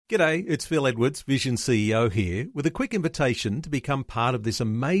G'day, it's Phil Edwards, Vision CEO here, with a quick invitation to become part of this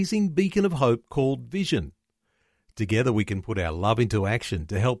amazing beacon of hope called Vision. Together we can put our love into action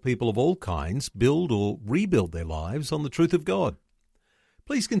to help people of all kinds build or rebuild their lives on the truth of God.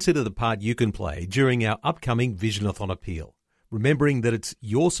 Please consider the part you can play during our upcoming Visionathon appeal, remembering that it's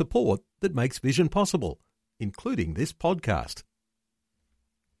your support that makes Vision possible, including this podcast.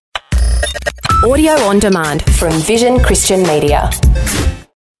 Audio on demand from Vision Christian Media.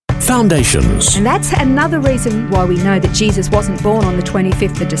 Foundations. And that's another reason why we know that Jesus wasn't born on the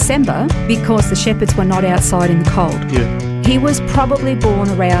 25th of December, because the shepherds were not outside in the cold. Yeah. He was probably born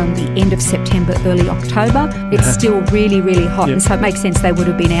around the end of September, early October. It's still really, really hot, and so it makes sense they would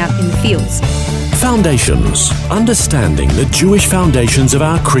have been out in the fields. Foundations. Understanding the Jewish foundations of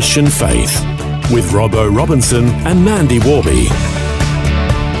our Christian faith. With Robbo Robinson and Mandy Warby.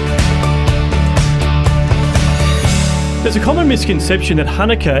 There's a common misconception that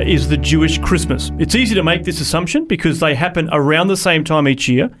Hanukkah is the Jewish Christmas. It's easy to make this assumption because they happen around the same time each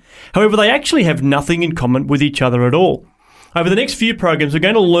year. However, they actually have nothing in common with each other at all. Over the next few programs, we're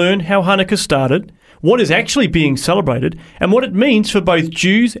going to learn how Hanukkah started, what is actually being celebrated, and what it means for both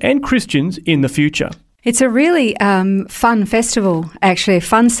Jews and Christians in the future. It's a really fun festival, actually, a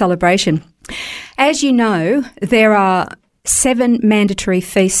fun celebration. As you know, there are 7 mandatory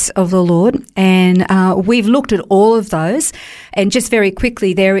feasts of the Lord, and we've looked at all of those. And just very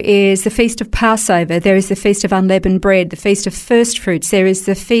quickly, there is the Feast of Passover, there is the Feast of Unleavened Bread, the Feast of First Fruits, there is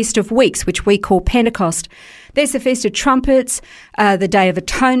the Feast of Weeks, which we call Pentecost. There's the Feast of Trumpets, the Day of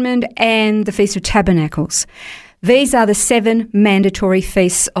Atonement, and the Feast of Tabernacles. These are the 7 mandatory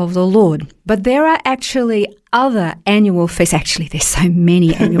feasts of the Lord. But there are actually other annual feasts. Actually, there's so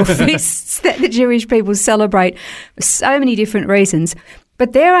many annual feasts that the Jewish people celebrate for so many different reasons.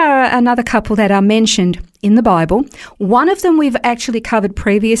 But there are another couple that are mentioned in the Bible. One of them we've actually covered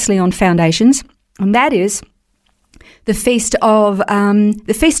previously on Foundations, and that is the Feast of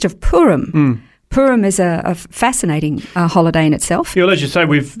Purim. Purim is a fascinating holiday in itself. Yeah, well, as you say,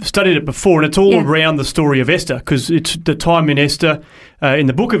 we've studied it before, and it's all around the story of Esther, because it's the time in Esther, in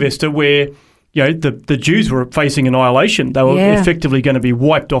the book of Esther, where the Jews were facing annihilation. They were effectively going to be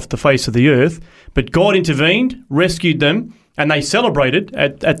wiped off the face of the earth, but God intervened, rescued them, and they celebrated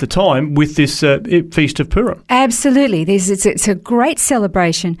at the time with this Feast of Purim. Absolutely. It's a great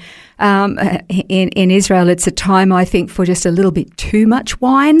celebration. In Israel, it's a time, I think, for just a little bit too much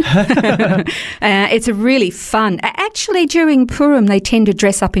wine. It's a really fun. Actually, during Purim, they tend to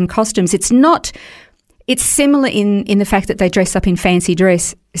dress up in costumes. It's similar in the fact that they dress up in fancy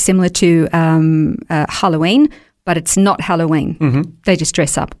dress, similar to Halloween, but it's not Halloween. Mm-hmm. They just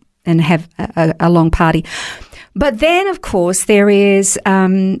dress up and have a long party. But then, of course, there is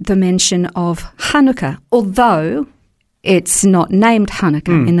the mention of Hanukkah, although it's not named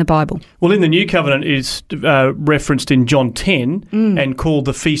Hanukkah in the Bible. Well, in the New Covenant, it's referenced in John 10 and called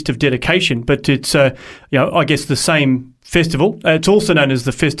the Feast of Dedication, but it's, I guess, the same festival. It's also known as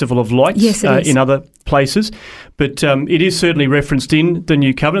the Festival of Lights in other places, but it is certainly referenced in the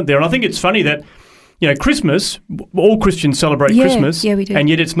New Covenant there. And I think it's funny that Christmas, all Christians celebrate Christmas, we do. And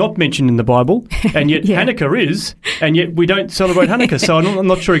yet it's not mentioned in the Bible, and yet Hanukkah is, and yet we don't celebrate Hanukkah, so I'm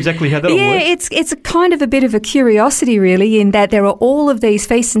not sure exactly how that'll work. Yeah, it's a kind of a bit of a curiosity, really, in that there are all of these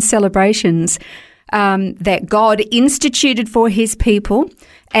feasts and celebrations that God instituted for his people,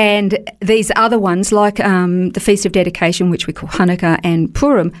 and these other ones, like the Feast of Dedication, which we call Hanukkah, and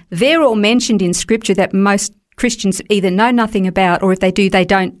Purim, they're all mentioned in Scripture that most Christians either know nothing about, or if they do, they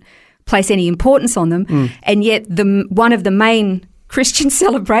don't place any importance on them, and yet one of the main Christian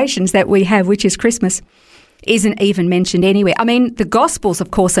celebrations that we have, which is Christmas, isn't even mentioned anywhere. I mean, the Gospels, of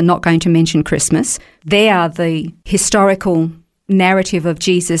course, are not going to mention Christmas. They are the historical narrative of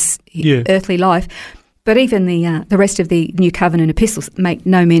Jesus' earthly life, but even the rest of the New Covenant epistles make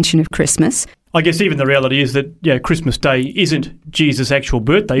no mention of Christmas. I guess even the reality is that Christmas Day isn't Jesus' actual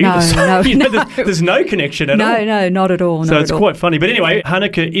birthday no, either. So, no. There's no connection at all. No, not at all. So it's quite funny. But anyway,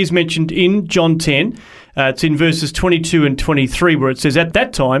 Hanukkah is mentioned in John 10. It's in verses 22 and 23 where it says, "At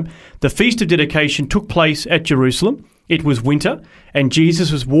that time, the Feast of Dedication took place at Jerusalem. It was winter, and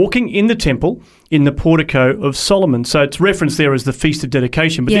Jesus was walking in the temple in the portico of Solomon." So it's referenced there as the Feast of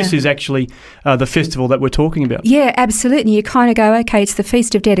Dedication, but this is actually the festival that we're talking about. Yeah, absolutely. You kind of go, okay, it's the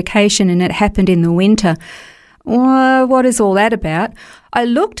Feast of Dedication and it happened in the winter. Well, what is all that about? I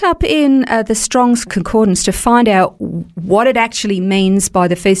looked up in the Strong's Concordance to find out what it actually means by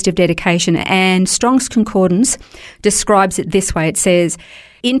the Feast of Dedication, and Strong's Concordance describes it this way. It says,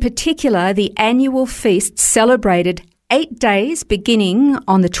 "In particular, the annual feast celebrated 8 days beginning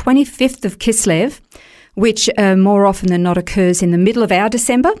on the 25th of Kislev, which more often than not occurs in the middle of our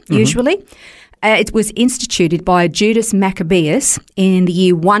December, usually. It was instituted by Judas Maccabeus in the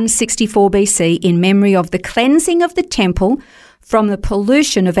year 164 BC in memory of the cleansing of the temple from the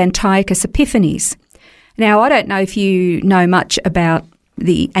pollution of Antiochus Epiphanes. Now, I don't know if you know much about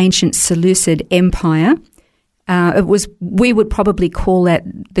the ancient Seleucid Empire. We would probably call that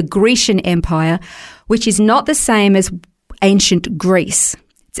the Grecian Empire, which is not the same as ancient Greece.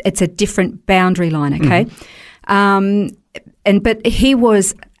 It's a different boundary line, okay? But he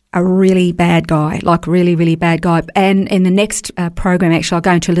was a really bad guy, like really, really bad guy. And in the next program, actually, I'll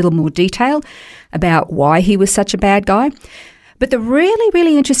go into a little more detail about why he was such a bad guy. But the really,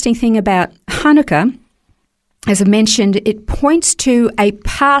 really interesting thing about Hanukkah, as I mentioned, it points to a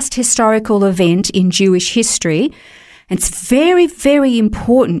past historical event in Jewish history. And it's very, very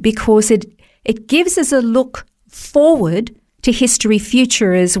important because it gives us a look forward to history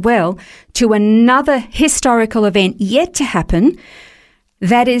future as well, to another historical event yet to happen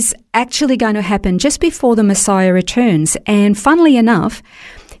that is actually going to happen just before the Messiah returns. And funnily enough,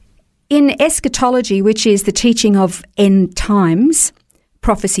 in eschatology, which is the teaching of end times,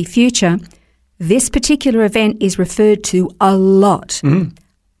 prophecy future, this particular event is referred to a lot.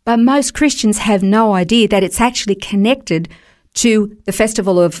 But most Christians have no idea that it's actually connected to the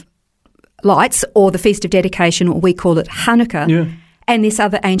Festival of Lights or the Feast of Dedication, or we call it Hanukkah, and this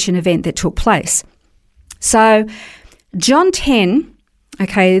other ancient event that took place. So John 10,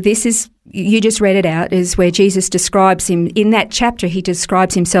 okay, this is, you just read it out, is where Jesus describes him. In that chapter, he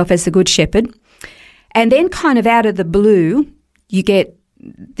describes himself as the Good Shepherd. And then kind of out of the blue, you get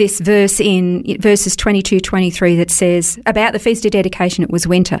this verse in verses 22, 23 that says, about the Feast of Dedication, it was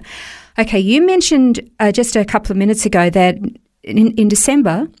winter. Okay, you mentioned just a couple of minutes ago that in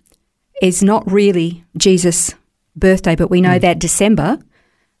December is not really Jesus' birthday, but we know that December,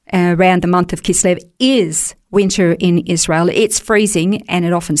 around the month of Kislev, is winter in Israel. It's freezing and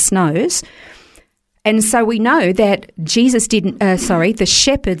it often snows. And so we know that the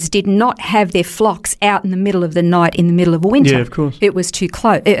shepherds did not have their flocks out in the middle of the night in the middle of winter. Yeah, of course. It was too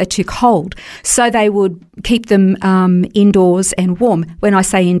cold. So they would keep them indoors and warm. When I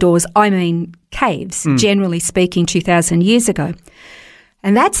say indoors, I mean caves, generally speaking, 2,000 years ago.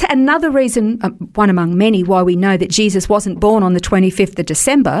 And that's another reason, one among many, why we know that Jesus wasn't born on the 25th of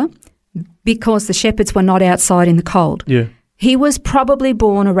December, because the shepherds were not outside in the cold. Yeah. He was probably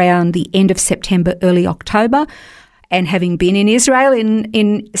born around the end of September, early October, and having been in Israel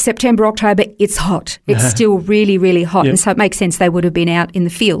in September, October, it's hot. It's still really, really hot. Yep. And so it makes sense they would have been out in the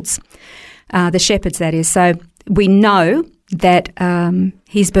fields, the shepherds, that is. So we know that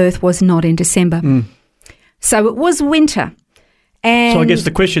his birth was not in December. So it was winter. And so I guess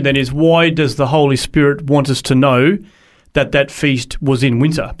the question then is, why does the Holy Spirit want us to know that feast was in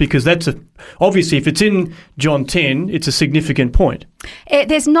winter? Because obviously if it's in John 10, it's a significant point.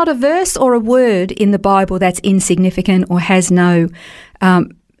 There's not a verse or a word in the Bible that's insignificant or has no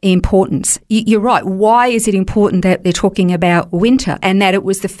importance. You're right. Why is it important that they're talking about winter and that it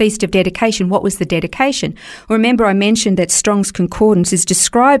was the Feast of Dedication? What was the dedication? Remember, I mentioned that Strong's Concordance is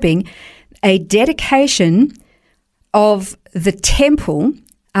describing a dedication of the temple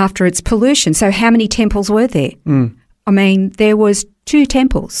after its pollution. So how many temples were there? I mean, there was 2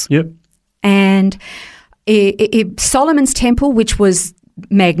 temples. Yep. And Solomon's temple, which was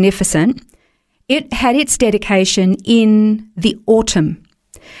magnificent, it had its dedication in the autumn.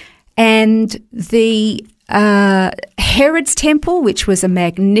 And the Herod's temple, which was a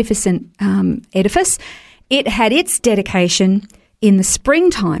magnificent edifice, it had its dedication in the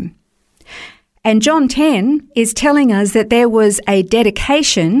springtime. And John 10 is telling us that there was a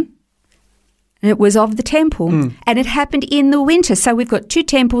dedication, and it was of the temple, and it happened in the winter. So we've got 2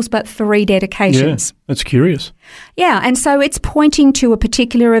 temples but 3 dedications. Yeah, that's curious. Yeah, and so it's pointing to a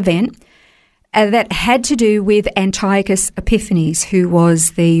particular event that had to do with Antiochus Epiphanes, who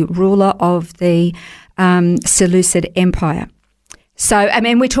was the ruler of the Seleucid Empire. So, I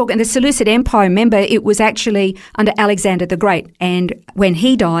mean, we're talking the Seleucid Empire, remember, it was actually under Alexander the Great. And when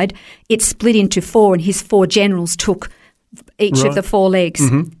he died, it split into 4, and his 4 generals took each of the 4 legs.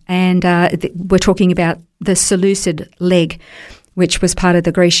 And we're talking about the Seleucid leg, which was part of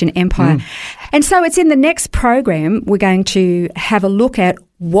the Grecian Empire. And so it's in the next program, we're going to have a look at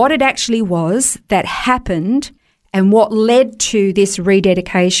what it actually was that happened and what led to this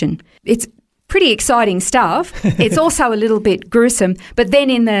rededication. It's pretty exciting stuff. It's also a little bit gruesome. But then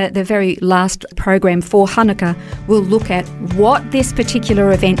in the very last program for Hanukkah, we'll look at what this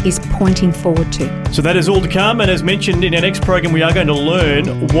particular event is pointing forward to. So that is all to come. And as mentioned in our next program, we are going to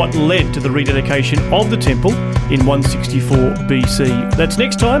learn what led to the rededication of the temple in 164 BC. That's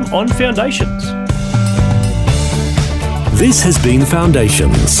next time on Foundations. This has been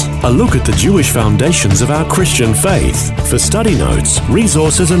Foundations, a look at the Jewish foundations of our Christian faith. For study notes,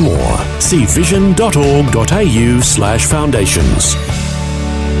 resources and more, see vision.org.au/foundations.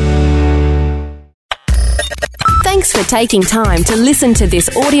 Thanks for taking time to listen to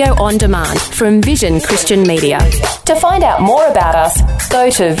this audio on demand from Vision Christian Media. To find out more about us, go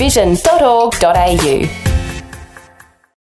to vision.org.au.